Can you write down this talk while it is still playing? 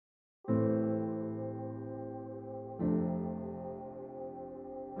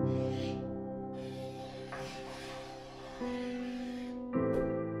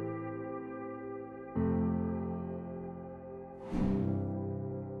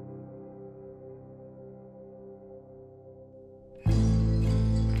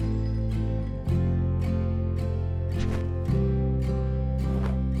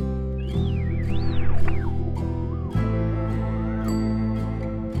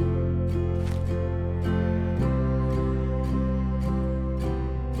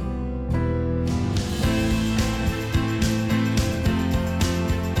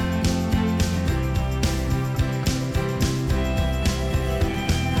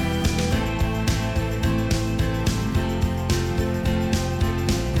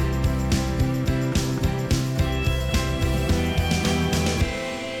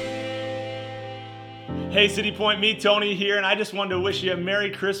Hey City Point, me Tony here, and I just wanted to wish you a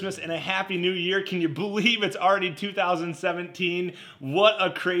Merry Christmas and a Happy New Year. Can you believe it's already 2017? What a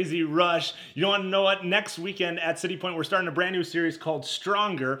crazy rush. You want to know what? Next weekend at City Point, we're starting a brand new series called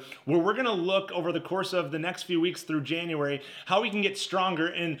Stronger, where we're going to look over the course of the next few weeks through January how we can get stronger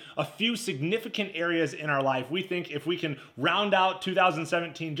in a few significant areas in our life. We think if we can round out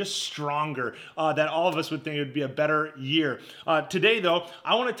 2017 just stronger, that all of us would think it would be a better year. Today, though,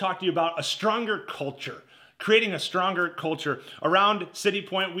 I want to talk to you about a stronger culture. Creating a stronger culture. Around City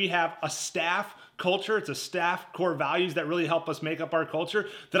Point, we have a staff culture. It's a staff core values that really help us make up our culture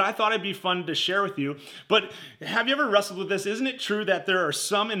that I thought it'd be fun to share with you. But have you ever wrestled with this? Isn't it true that there are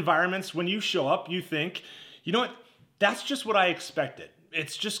some environments when you show up, you think, you know what, that's just what I expected.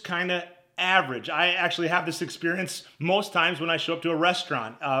 It's just kind of average. I actually have this experience most times when I show up to a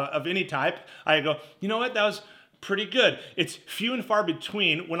restaurant of any type. I go, you know what, that was pretty good. It's few and far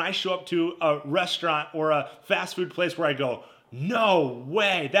between when I show up to a restaurant or a fast food place where I go, no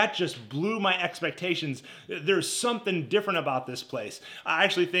way, that just blew my expectations. There's something different about this place. I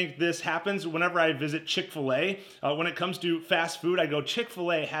actually think this happens whenever I visit Chick-fil-A. When it comes to fast food, I go,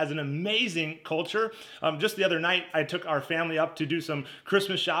 Chick-fil-A has an amazing culture. Just the other night, I took our family up to do some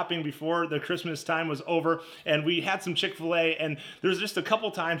Christmas shopping before the Christmas time was over, and we had some Chick-fil-A, and there's just a couple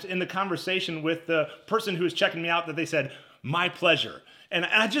times in the conversation with the person who was checking me out that they said, my pleasure. And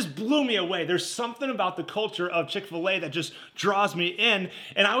it just blew me away. There's something about the culture of Chick-fil-A that just draws me in.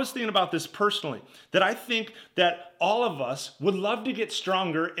 And I was thinking about this personally, that I think that all of us would love to get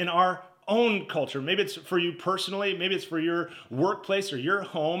stronger in our own culture. Maybe it's for you personally, maybe it's for your workplace or your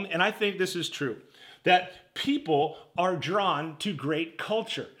home. And I think this is true, that people are drawn to great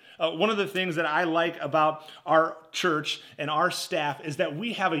culture. One of the things that I like about our church and our staff is that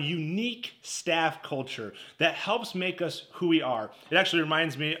we have a unique staff culture that helps make us who we are. It actually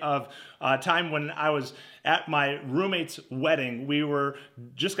reminds me of a time when I was at my roommate's wedding. We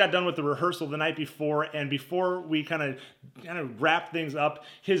just got done with the rehearsal the night before, and before we kind of wrapped things up,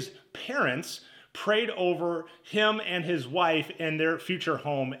 his parents prayed over him and his wife and their future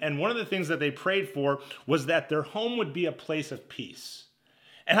home. And one of the things that they prayed for was that their home would be a place of peace.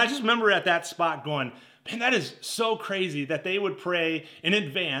 And I just remember at that spot going, man, that is so crazy that they would pray in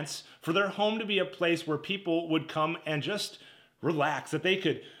advance for their home to be a place where people would come and just relax, that they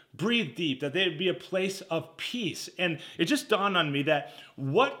could breathe deep, that they would be a place of peace. And it just dawned on me that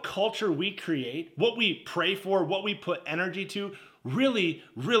what culture we create, what we pray for, what we put energy to, really,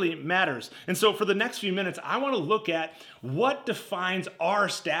 really matters. And so for the next few minutes, I want to look at what defines our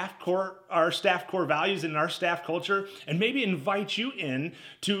staff core values and our staff culture, and maybe invite you in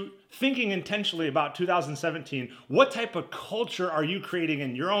to thinking intentionally about 2017. What type of culture are you creating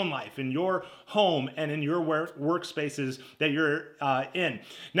in your own life, in your home, and in your workspaces that you're in?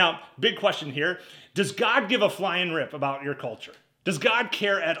 Now, big question here. Does God give a flying rip about your culture? Does God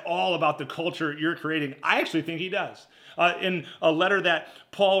care at all about the culture you're creating? I actually think he does. In a letter that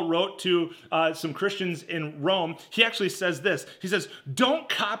Paul wrote to some Christians in Rome, he actually says this. He says, don't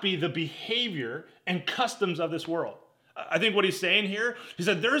copy the behavior and customs of this world. I think what he's saying here, he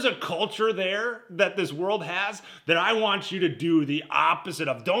said, there's a culture there that this world has that I want you to do the opposite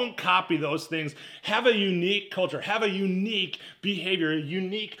of. Don't copy those things. Have a unique culture. Have a unique behavior, a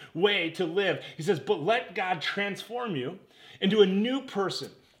unique way to live. He says, but let God transform you into a new person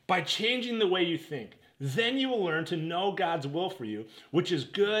by changing the way you think. Then you will learn to know God's will for you, which is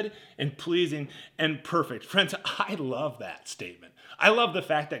good and pleasing and perfect. Friends, I love that statement. I love the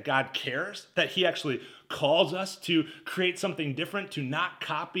fact that God cares, that he actually calls us to create something different, to not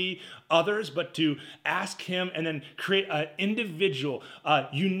copy others, but to ask him and then create an individual,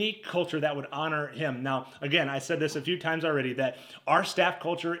 unique culture that would honor him. Now, again, I said this a few times already, that our staff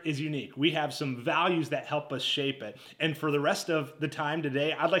culture is unique. We have some values that help us shape it. And for the rest of the time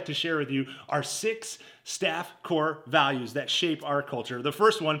today, I'd like to share with you our 6 staff core values that shape our culture. The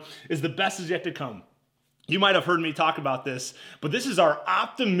first one is the best is yet to come. You might have heard me talk about this, but this is our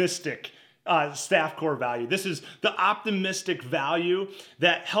optimistic staff core value. This is the optimistic value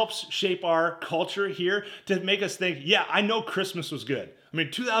that helps shape our culture here to make us think, yeah, I know Christmas was good. I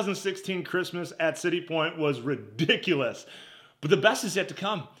mean, 2016 Christmas at City Point was ridiculous, but the best is yet to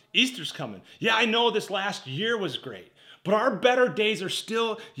come. Easter's coming. Yeah, I know this last year was great, but our better days are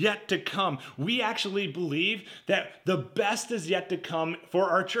still yet to come. We actually believe that the best is yet to come for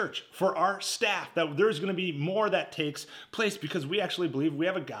our church, for our staff, that there's going to be more that takes place because we actually believe we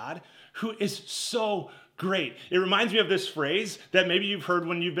have a God who is so great. It reminds me of this phrase that maybe you've heard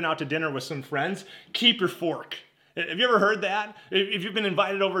when you've been out to dinner with some friends, keep your fork. Have you ever heard that? If you've been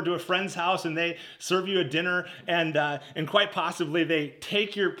invited over to a friend's house and they serve you a dinner and quite possibly they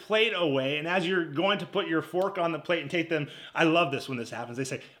take your plate away, and as you're going to put your fork on the plate and take them, I love this when this happens. They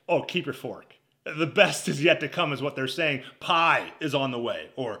say, "Oh, keep your fork. The best is yet to come," is what they're saying. Pie is on the way,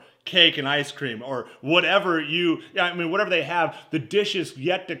 or cake and ice cream, or whatever whatever they have, the dish is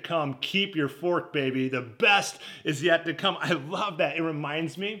yet to come. Keep your fork, baby. The best is yet to come. I love that. It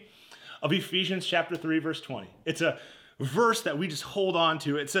reminds me of Ephesians chapter 3, verse 20. It's a verse that we just hold on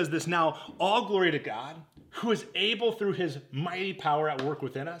to. It says this: "Now all glory to God, who is able through his mighty power at work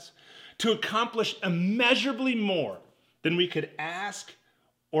within us to accomplish immeasurably more than we could ask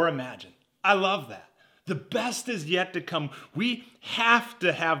or imagine." I love that. The best is yet to come. We have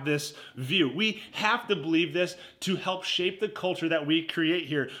to have this view. We have to believe this to help shape the culture that we create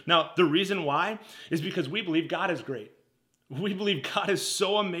here. Now, the reason why is because we believe God is great. We believe God is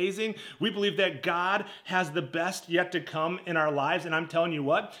so amazing. We believe that God has the best yet to come in our lives. And I'm telling you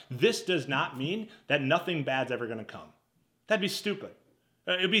what, this does not mean that nothing bad's ever going to come. That'd be stupid.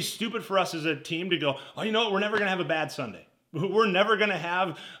 It'd be stupid for us as a team to go, "Oh, you know what? We're never going to have a bad Sunday. We're never going to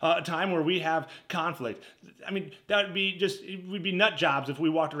have a time where we have conflict." I mean, we'd be nut jobs if we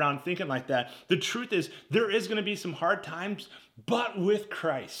walked around thinking like that. The truth is, there is going to be some hard times, but with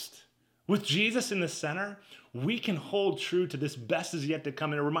Christ, with Jesus in the center, we can hold true to this best is yet to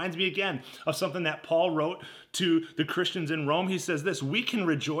come. And it reminds me again of something that Paul wrote to the Christians in Rome. He says this: "We can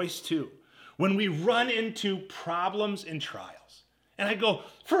rejoice too when we run into problems and trials." And I go,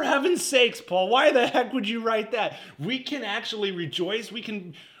 for heaven's sakes, Paul, why the heck would you write that? We can actually rejoice. We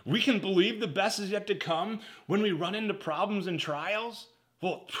can believe the best is yet to come when we run into problems and trials.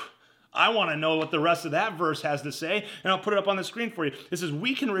 Well, I want to know what the rest of that verse has to say, and I'll put it up on the screen for you. It says,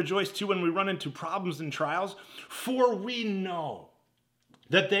 "We can rejoice too when we run into problems and trials, for we know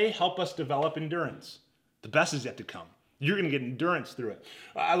that they help us develop endurance." The best is yet to come. You're going to get endurance through it.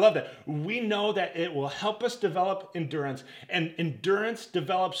 I love that. We know that it will help us develop endurance, and endurance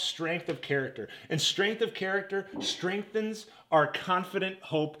develops strength of character, and strength of character strengthens our confident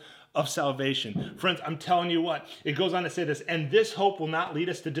hope of salvation. Friends, I'm telling you what, it goes on to say this: "And this hope will not lead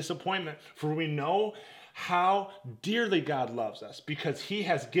us to disappointment, for we know how dearly God loves us, because he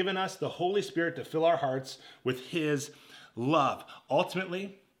has given us the Holy Spirit to fill our hearts with his love."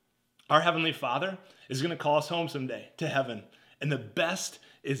 Ultimately, our Heavenly Father is going to call us home someday to heaven, and the best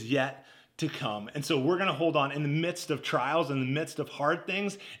is yet to come. And so we're going to hold on in the midst of trials, in the midst of hard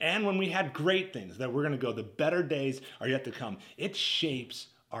things, and when we had great things, that we're going to go, the better days are yet to come. It shapes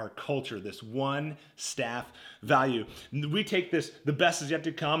our culture, this one staff value. We take this, the best is yet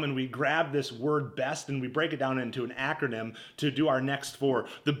to come, and we grab this word best and we break it down into an acronym to do our next four.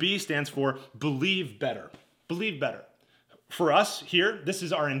 The B stands for believe better. Believe better. For us here, this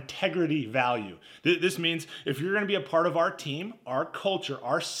is our integrity value. This means if you're going to be a part of our team, our culture,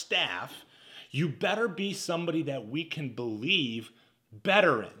 our staff, you better be somebody that we can believe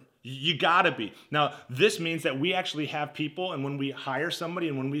better in. You gotta be. Now, this means that we actually have people, and when we hire somebody,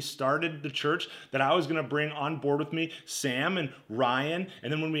 and when we started the church, that I was gonna bring on board with me Sam and Ryan,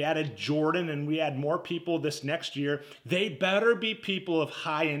 and then when we added Jordan and we add more people this next year, they better be people of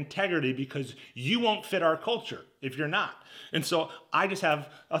high integrity, because you won't fit our culture if you're not. And so I just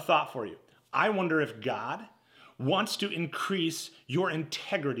have a thought for you. I wonder if God wants to increase your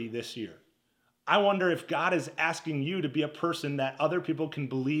integrity this year. I wonder if God is asking you to be a person that other people can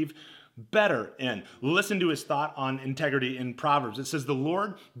believe better in. Listen to his thought on integrity in Proverbs. It says, "The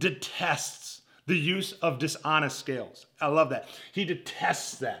Lord detests the use of dishonest scales." I love that. He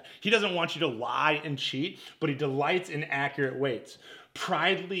detests that. He doesn't want you to lie and cheat, but he delights in accurate weights.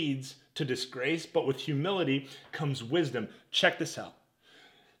 Pride leads to disgrace, but with humility comes wisdom. Check this out.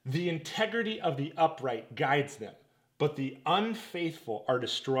 "The integrity of the upright guides them, but the unfaithful are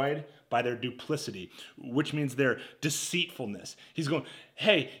destroyed by their duplicity," which means their deceitfulness. He's going,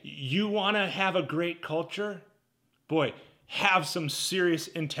 hey, you want to have a great culture? Boy, have some serious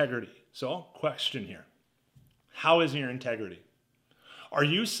integrity. So, question here. How is your integrity? Are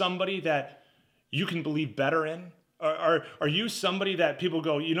you somebody that you can believe better in? Are you somebody that people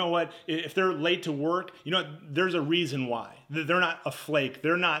go, you know what, if they're late to work, you know, there's a reason why. They're not a flake.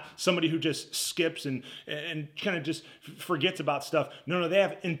 They're not somebody who just skips and kind of just forgets about stuff. No, they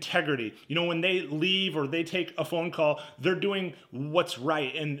have integrity. You know, when they leave or they take a phone call, they're doing what's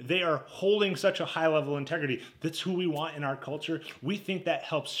right, and they are holding such a high level of integrity. That's who we want in our culture. We think that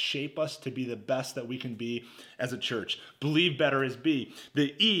helps shape us to be the best that we can be as a church. Believe better is B.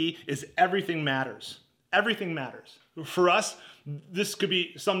 The E is everything matters. Everything matters. For us, this could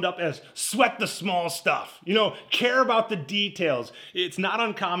be summed up as sweat the small stuff. Care about the details. It's not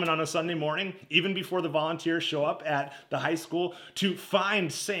uncommon on a Sunday morning, even before the volunteers show up at the high school, to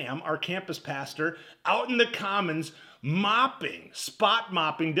find Sam, our campus pastor, out in the commons spot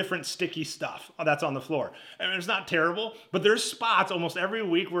mopping different sticky stuff that's on the floor. I mean, it's not terrible, but there's spots almost every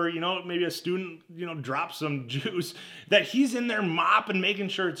week where, maybe a student, drops some juice that he's in there mopping, making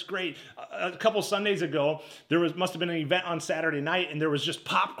sure it's great. A couple Sundays ago, must have been an event on Saturday night, and there was just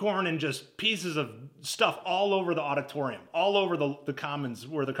popcorn and just pieces of stuff all over the auditorium, all over the commons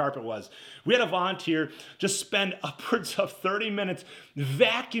where the carpet was. We had a volunteer just spend upwards of 30 minutes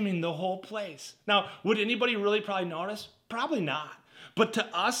vacuuming the whole place. Now, would anybody really probably notice? Probably not. But to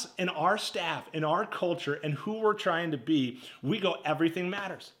us and our staff and our culture and who we're trying to be, we go, everything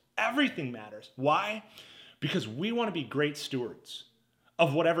matters. Everything matters. Why? Because we want to be great stewards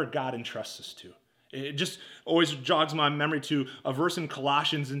of whatever God entrusts us to. It just always jogs my memory to a verse in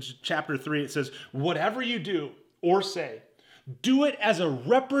Colossians in chapter 3. It says, whatever you do or say, do it as a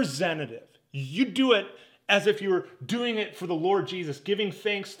representative. You do it as if you were doing it for the Lord Jesus, giving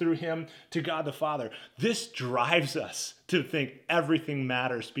thanks through him to God the Father. This drives us to think everything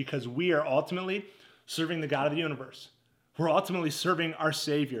matters because we are ultimately serving the God of the universe. We're ultimately serving our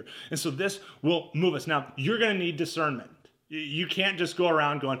Savior. And so this will move us. Now, you're going to need discernment. You can't just go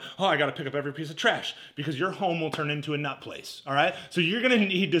around going, I got to pick up every piece of trash because your home will turn into a nut place, all right? So you're going to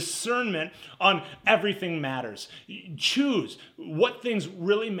need discernment on everything matters. Choose what things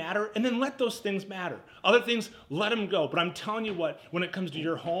really matter and then let those things matter. Other things, let them go. But I'm telling you what, when it comes to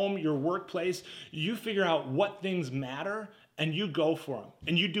your home, your workplace, you figure out what things matter and you go for them.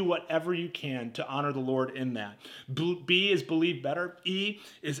 And you do whatever you can to honor the Lord in that. B is believe better. E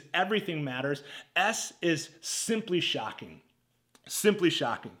is everything matters. S is simply shocking. Simply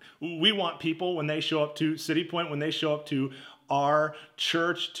shocking. We want people when they show up to City Point, when they show up to our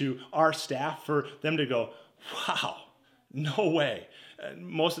church, to our staff, for them to go, wow, no way.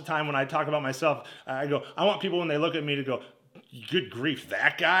 Most of the time when I talk about myself, I go, I want people when they look at me to go, good grief,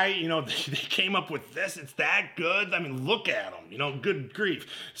 that guy, they came up with this. It's that good. I mean, look at him, good grief.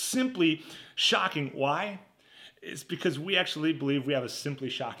 Simply shocking. Why? It's because we actually believe we have a simply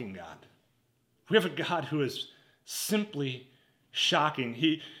shocking God. We have a God who is simply shocking.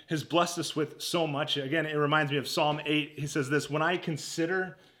 He has blessed us with so much. Again, it reminds me of Psalm 8. He says this, when I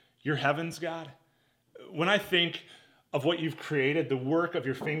consider your heavens, God, when I think of what you've created, the work of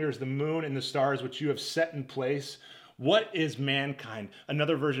your fingers, the moon and the stars, which you have set in place, what is mankind?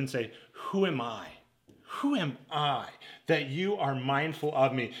 Another version say, who am I? Who am I that you are mindful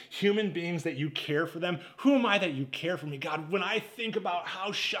of me? Human beings that you care for them. Who am I that you care for me? God, when I think about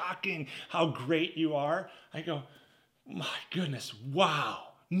how shocking, how great you are, I go, my goodness, wow,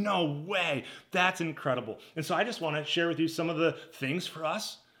 no way. That's incredible. And so I just want to share with you some of the things for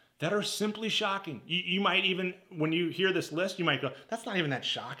us that are simply shocking. You might even, when you hear this list, you might go, that's not even that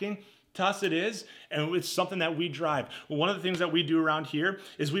shocking. To us it is, and it's something that we drive. Well, one of the things that we do around here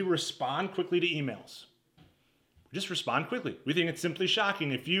is we respond quickly to emails. Just respond quickly. We think it's simply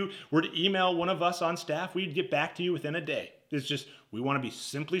shocking. If you were to email one of us on staff, we'd get back to you within a day. It's just, we want to be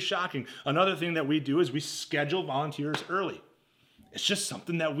simply shocking. Another thing that we do is we schedule volunteers early. It's just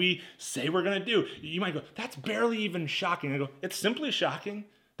something that we say we're going to do. You might go, that's barely even shocking. I go, it's simply shocking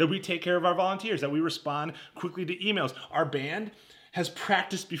that we take care of our volunteers, that we respond quickly to emails. Our band has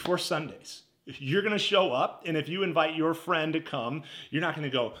practiced before Sundays. You're going to show up, and if you invite your friend to come, you're not going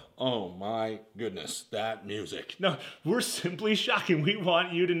to go, oh my goodness, that music. No, we're simply shocking. We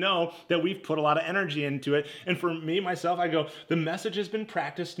want you to know that we've put a lot of energy into it. And for me, myself, I go, the message has been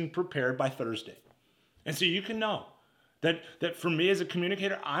practiced and prepared by Thursday. And so you can know that for me as a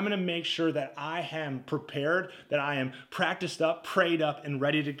communicator, I'm going to make sure that I am prepared, that I am practiced up, prayed up, and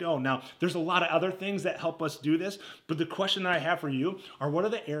ready to go. Now, there's a lot of other things that help us do this, but the question that I have for you are, what are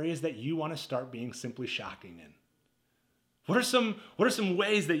the areas that you want to start being simply shocking in? What are some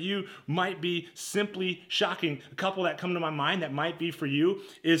ways that you might be simply shocking? A couple that come to my mind that might be for you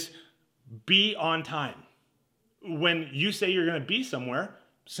is be on time. When you say you're going to be somewhere,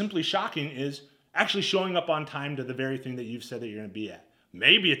 simply shocking is actually showing up on time to the very thing that you've said that you're going to be at.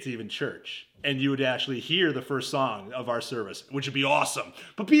 Maybe it's even church, and you would actually hear the first song of our service, which would be awesome.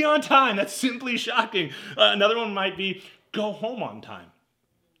 But be on time. That's simply shocking. Another one might be go home on time.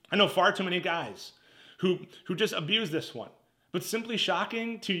 I know far too many guys who just abuse this one. But simply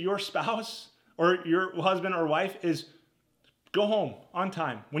shocking to your spouse or your husband or wife is go home on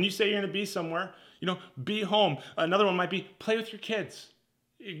time. When you say you're going to be somewhere, be home. Another one might be play with your kids.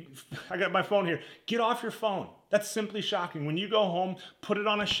 I got my phone here. Get off your phone. That's simply shocking. When you go home, put it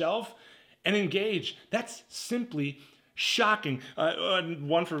on a shelf and engage. That's simply shocking.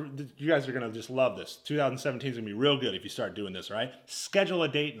 One for you guys are going to just love this. 2017 is going to be real good if you start doing this, all right? Schedule a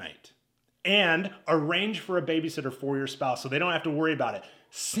date night and arrange for a babysitter for your spouse so they don't have to worry about it.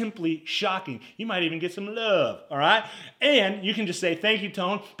 Simply shocking. You might even get some love, all right? And you can just say, thank you,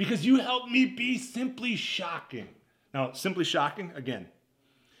 Tone, because you helped me be simply shocking. Now, simply shocking, again,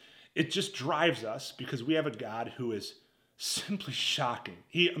 it just drives us because we have a God who is simply shocking.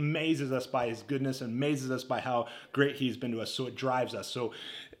 He amazes us by his goodness and amazes us by how great he's been to us. So it drives us. So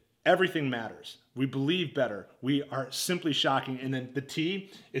everything matters. We believe better. We are simply shocking. And then the T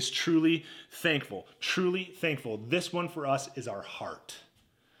is truly thankful. Truly thankful. This one for us is our heart.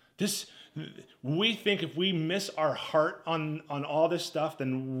 We think if we miss our heart on all this stuff,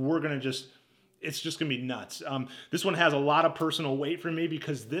 then we're going to it's just going to be nuts. This one has a lot of personal weight for me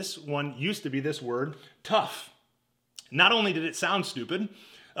because this one used to be this word, tough. Not only did it sound stupid,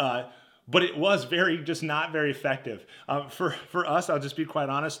 but it was just not very effective. For us, I'll just be quite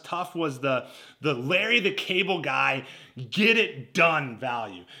honest, tough was the Larry the Cable Guy, get it done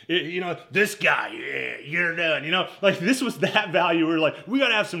value. This guy, yeah, you're done. Like this was that value. We were like, we got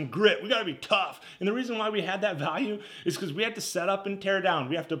to have some grit. We got to be tough. And the reason why we had that value is because we had to set up and tear down.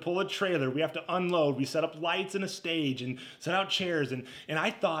 We have to pull a trailer. We have to unload. We set up lights and a stage and set out chairs. And I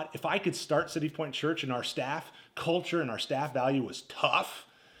thought if I could start City Point Church and our staff culture and our staff value was tough,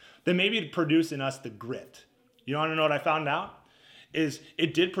 then maybe it'd produce in us the grit. You want to know what I found out? Is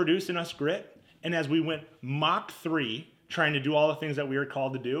it did produce in us grit, and as we went Mach 3, trying to do all the things that we were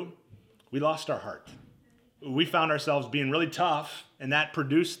called to do, we lost our heart. We found ourselves being really tough, and that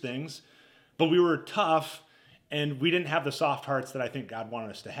produced things, but we were tough, and we didn't have the soft hearts that I think God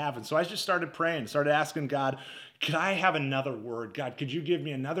wanted us to have. And so I just started praying, started asking God, could I have another word? God, could you give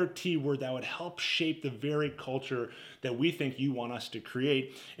me another T word that would help shape the very culture that we think you want us to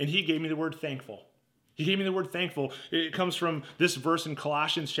create? And he gave me the word thankful. He gave me the word thankful. It comes from this verse in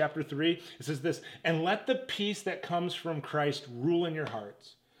Colossians chapter 3. It says this, and let the peace that comes from Christ rule in your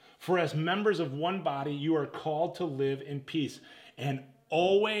hearts. For as members of one body, you are called to live in peace and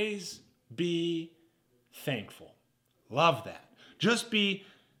always be thankful. Love that. Just be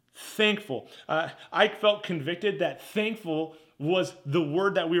thankful. I felt convicted that thankful was the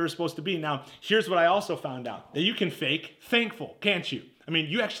word that we were supposed to be. Now, here's what I also found out. That you can fake thankful, can't you? I mean,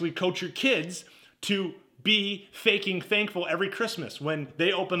 you actually coach your kids to be faking thankful every Christmas when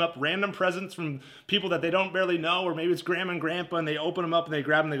they open up random presents from people that they don't barely know, or maybe it's grandma and grandpa, and they open them up and they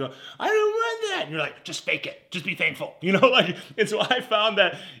grab them and they go, I don't want that. And you're like, just fake it. Just be thankful. And so I found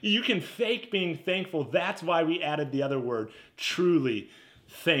that you can fake being thankful. That's why we added the other word, truly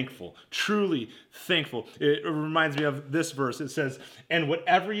thankful. Truly thankful. It reminds me of this verse. It says, and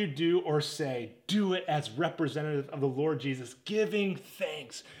whatever you do or say, do it as representative of the Lord Jesus, giving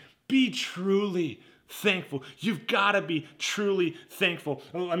thanks. Be truly thankful. You've got to be truly thankful.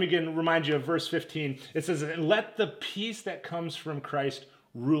 Let me again remind you of verse 15. It says, and let the peace that comes from Christ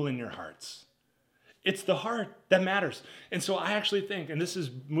rule in your hearts. It's the heart that matters. And so I actually think, and this has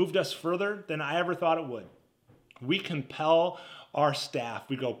moved us further than I ever thought it would, we compel our staff.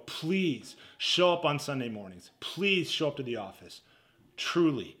 We go, please show up on Sunday mornings. Please show up to the office.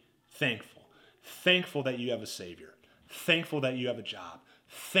 Truly thankful. Thankful that you have a Savior. Thankful that you have a job.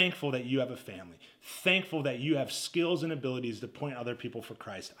 Thankful that you have a family. Thankful that you have skills and abilities to point other people for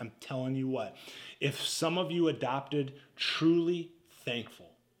Christ. I'm telling you what, if some of you adopted truly thankful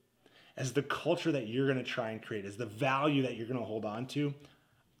as the culture that you're going to try and create, as the value that you're going to hold on to,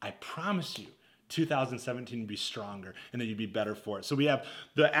 I promise you, 2017 would be stronger and that you'd be better for it. So we have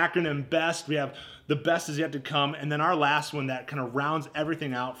the acronym BEST, we have the best is yet to come, and then our last one that kind of rounds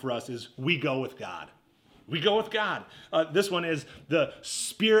everything out for us is we go with God. We go with God. This one is the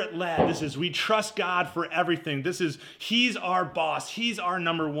Spirit-led. This is we trust God for everything. He's our boss. He's our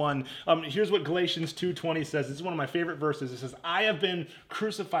number one. Here's what Galatians 2:20 says. This is one of my favorite verses. It says, I have been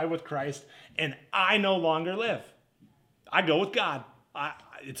crucified with Christ and I no longer live. I go with God.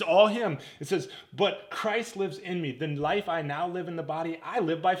 It's all him. It says, but Christ lives in me. The life I now live in the body, I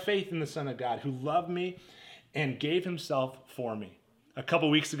live by faith in the Son of God who loved me and gave himself for me. A couple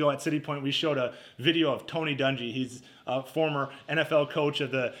weeks ago at City Point, we showed a video of Tony Dungy. He's a former NFL coach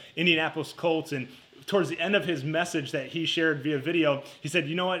of the Indianapolis Colts. And towards the end of his message that he shared via video, he said,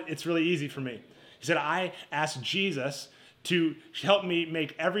 you know what? It's really easy for me. He said, I asked Jesus to help me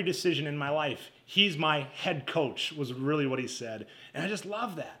make every decision in my life. He's my head coach, was really what he said. And I just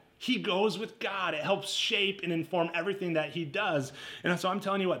love that. He goes with God. It helps shape and inform everything that he does. And so I'm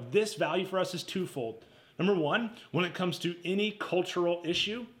telling you what, this value for us is twofold. Number one, when it comes to any cultural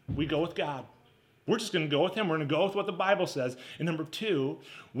issue, we go with God. We're just going to go with him. We're going to go with what the Bible says. And number two,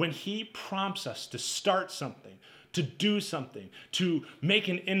 when he prompts us to start something, to do something, to make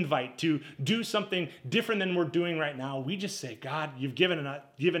an invite, to do something different than we're doing right now, we just say, God, you've given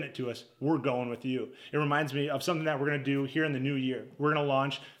it to us. We're going with you. It reminds me of something that we're going to do here in the new year. We're going to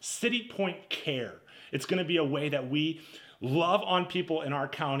launch City Point Care. It's going to be a way that we love on people in our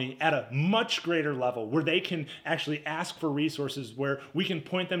county at a much greater level, where they can actually ask for resources, where we can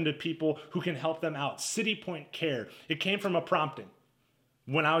point them to people who can help them out. City Point Care. It came from a prompting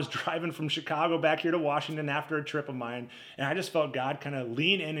when I was driving from Chicago back here to Washington after a trip of mine, and I just felt God kind of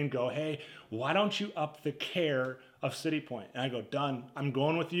lean in and go, hey, why don't you up the care of City Point? And I go, done. I'm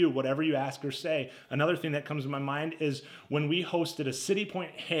going with you, whatever you ask or say. Another thing that comes to my mind is when we hosted a City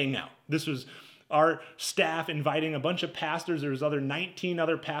Point hangout. This was our staff inviting a bunch of pastors. There was 19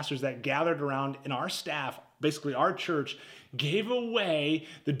 other pastors that gathered around, and our staff, basically our church, gave away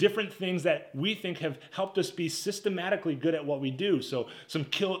the different things that we think have helped us be systematically good at what we do. So some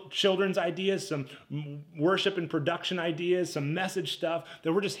children's ideas, some worship and production ideas, some message stuff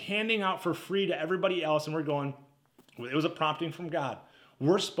that we're just handing out for free to everybody else. And we're going, it was a prompting from God.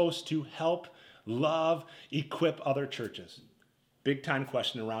 We're supposed to help, love, equip other churches. Big time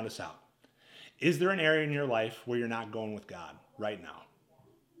question to round us out. Is there an area in your life where you're not going with God right now?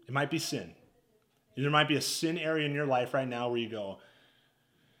 It might be sin. There might be a sin area in your life right now where you go,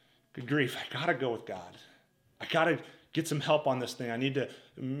 good grief, I got to go with God. I got to get some help on this thing. I need to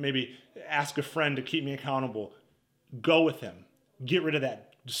maybe ask a friend to keep me accountable. Go with him. Get rid of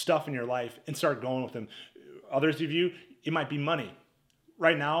that stuff in your life and start going with him. Others of you, it might be money.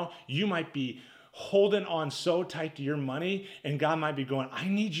 Right now, you might be holding on so tight to your money, and God might be going, I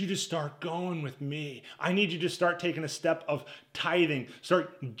need you to start going with me. I need you to start taking a step of tithing,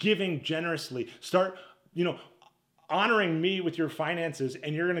 start giving generously, start, honoring me with your finances.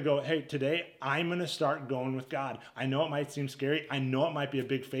 And you're going to go, hey, today I'm going to start going with God. I know it might seem scary. I know it might be a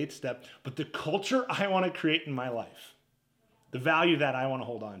big faith step, but the culture I want to create in my life, the value that I want to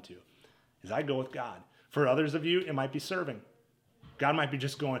hold on to, is I go with God. For others of you, it might be serving. God might be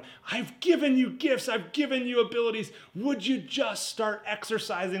just going, I've given you gifts. I've given you abilities. Would you just start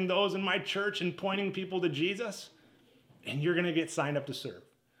exercising those in my church and pointing people to Jesus? And you're going to get signed up to serve.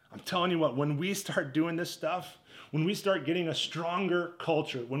 I'm telling you what, when we start doing this stuff, when we start getting a stronger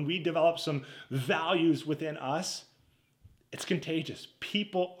culture, when we develop some values within us, it's contagious.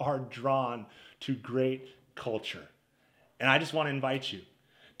 People are drawn to great culture. And I just want to invite you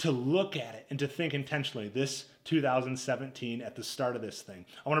to look at it and to think intentionally this 2017 at the start of this thing.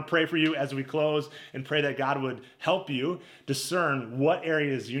 I want to pray for you as we close and pray that God would help you discern what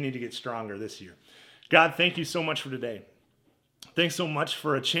areas you need to get stronger this year. God, thank you so much for today. Thanks so much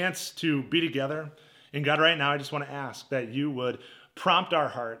for a chance to be together. And God, right now, I just want to ask that you would prompt our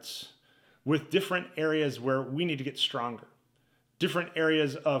hearts with different areas where we need to get stronger. Different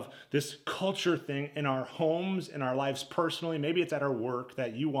areas of this culture thing in our homes, in our lives personally. Maybe it's at our work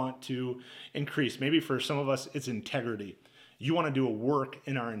that you want to increase. Maybe for some of us, it's integrity. You want to do a work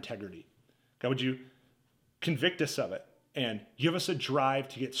in our integrity. God, would you convict us of it and give us a drive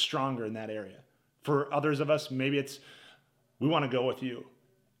to get stronger in that area? For others of us, maybe it's we want to go with you.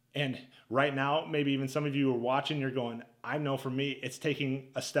 And right now, maybe even some of you are watching, you're going, I know for me, it's taking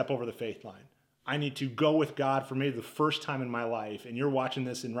a step over the faith line. I need to go with God for maybe the first time in my life. And you're watching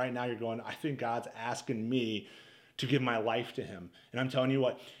this, and right now you're going, I think God's asking me to give my life to him. And I'm telling you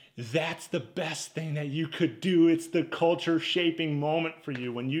what, that's the best thing that you could do. It's the culture shaping moment for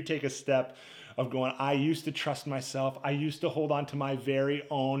you when you take a step of going, I used to trust myself. I used to hold on to my very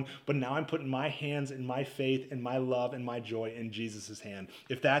own, but now I'm putting my hands and my faith and my love and my joy in Jesus' hand.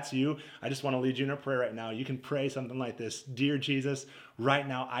 If that's you, I just want to lead you in a prayer right now. You can pray something like this. Dear Jesus, right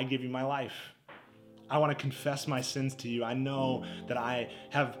now I give you my life. I want to confess my sins to you. I know that I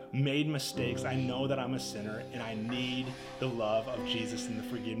have made mistakes. I know that I'm a sinner, and I need the love of Jesus and the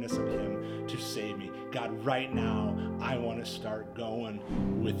forgiveness of him to save me. God, right now, I want to start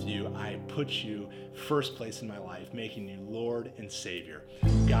going with you. I put you first place in my life, making you Lord and Savior.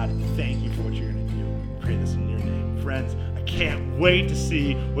 God, thank you for what you're going to do. I pray this in your name. Friends, I can't wait to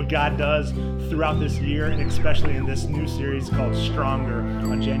see what God does throughout this year, and especially in this new series called Stronger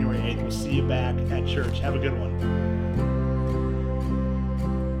on January 8th. We'll see you back at church. Have a good one.